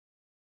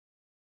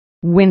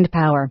Wind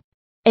power.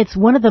 It's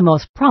one of the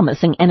most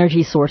promising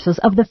energy sources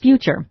of the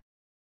future.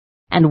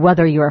 And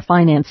whether you're a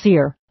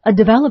financier, a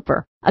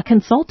developer, a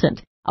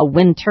consultant, a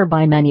wind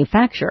turbine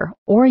manufacturer,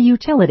 or a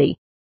utility,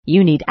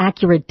 you need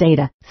accurate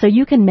data so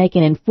you can make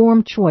an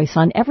informed choice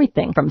on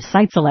everything from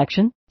site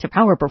selection to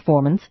power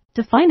performance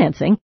to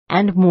financing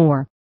and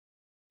more.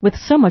 With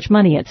so much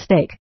money at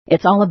stake,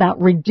 it's all about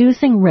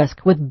reducing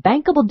risk with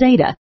bankable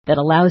data that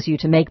allows you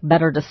to make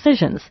better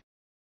decisions.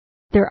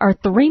 There are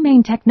three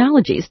main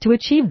technologies to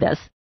achieve this.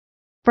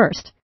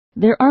 First,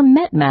 there are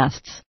MET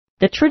masts,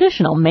 the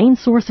traditional main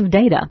source of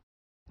data.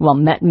 While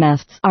MET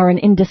masts are an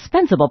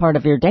indispensable part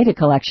of your data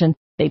collection,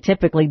 they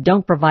typically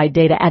don't provide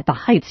data at the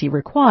heights you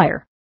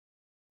require.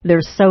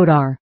 There's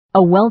SODAR,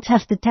 a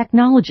well-tested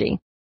technology,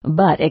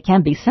 but it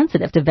can be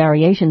sensitive to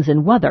variations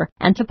in weather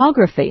and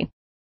topography.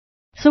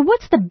 So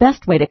what's the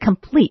best way to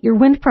complete your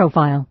wind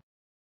profile?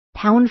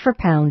 Pound for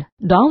pound,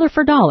 dollar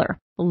for dollar,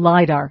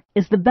 LIDAR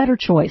is the better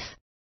choice.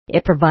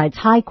 It provides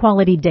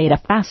high-quality data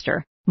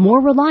faster,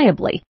 more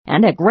reliably,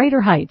 and at greater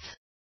heights.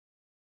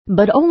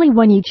 But only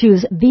when you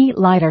choose the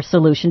LIDAR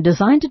solution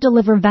designed to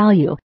deliver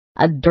value,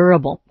 a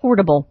durable,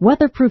 portable,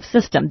 weatherproof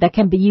system that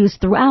can be used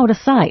throughout a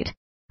site,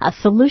 a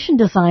solution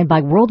designed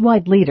by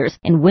worldwide leaders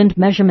in wind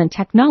measurement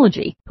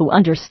technology who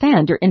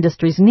understand your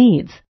industry's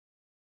needs.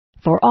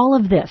 For all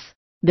of this,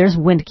 there's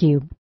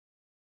WINDCUBE.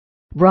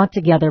 Brought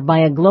together by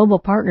a global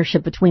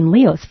partnership between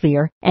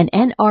Leosphere and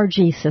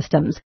NRG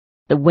Systems,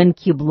 the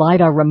WINDCUBE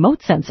LIDAR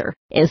remote sensor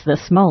is the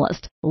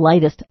smallest,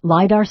 lightest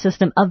LIDAR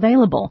system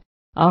available,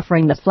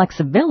 offering the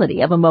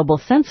flexibility of a mobile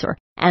sensor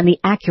and the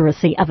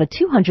accuracy of a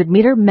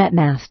 200-meter MET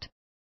mast.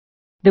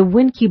 The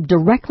WINDCUBE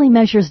directly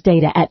measures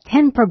data at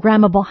 10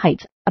 programmable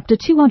heights up to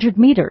 200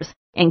 meters,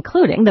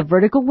 including the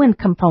vertical wind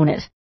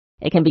component.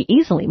 It can be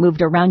easily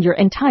moved around your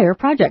entire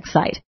project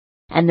site,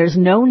 and there's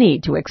no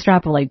need to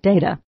extrapolate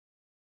data.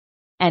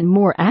 And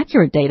more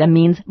accurate data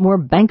means more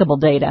bankable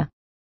data.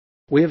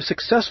 We have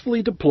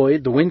successfully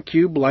deployed the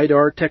WINDCUBE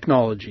LIDAR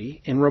technology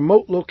in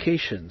remote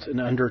locations and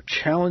under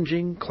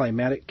challenging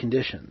climatic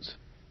conditions.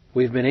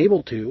 We've been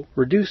able to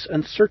reduce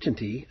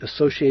uncertainty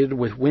associated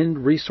with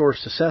wind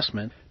resource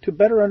assessment to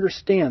better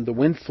understand the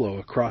wind flow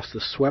across the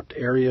swept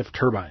area of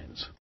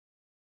turbines.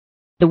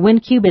 The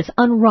WINDCUBE is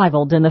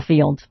unrivaled in the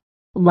field.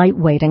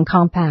 Lightweight and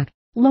compact,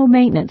 low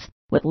maintenance,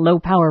 with low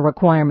power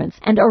requirements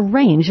and a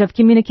range of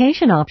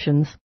communication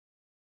options.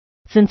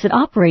 Since it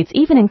operates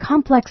even in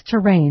complex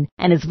terrain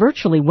and is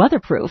virtually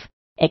weatherproof,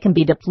 it can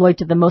be deployed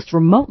to the most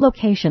remote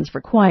locations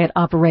for quiet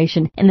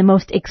operation in the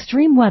most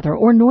extreme weather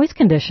or noise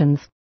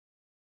conditions.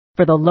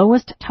 For the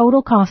lowest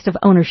total cost of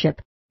ownership,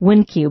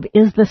 WINDCUBE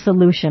is the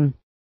solution.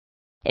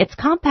 Its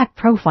compact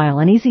profile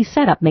and easy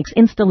setup makes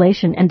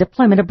installation and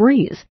deployment a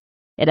breeze.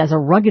 It has a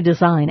rugged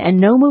design and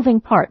no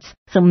moving parts,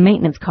 so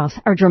maintenance costs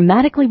are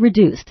dramatically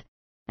reduced.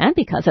 And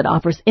because it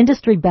offers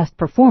industry-best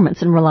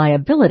performance and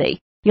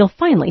reliability, you'll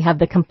finally have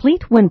the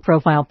complete wind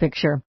profile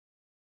picture.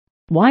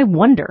 Why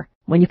wonder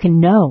when you can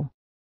know?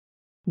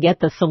 Get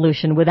the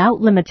solution without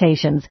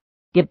limitations.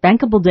 Get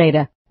bankable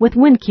data with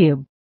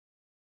WINDCUBE.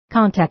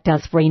 Contact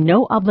us for a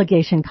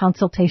no-obligation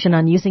consultation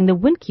on using the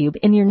WINDCUBE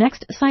in your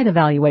next site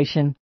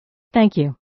evaluation. Thank you.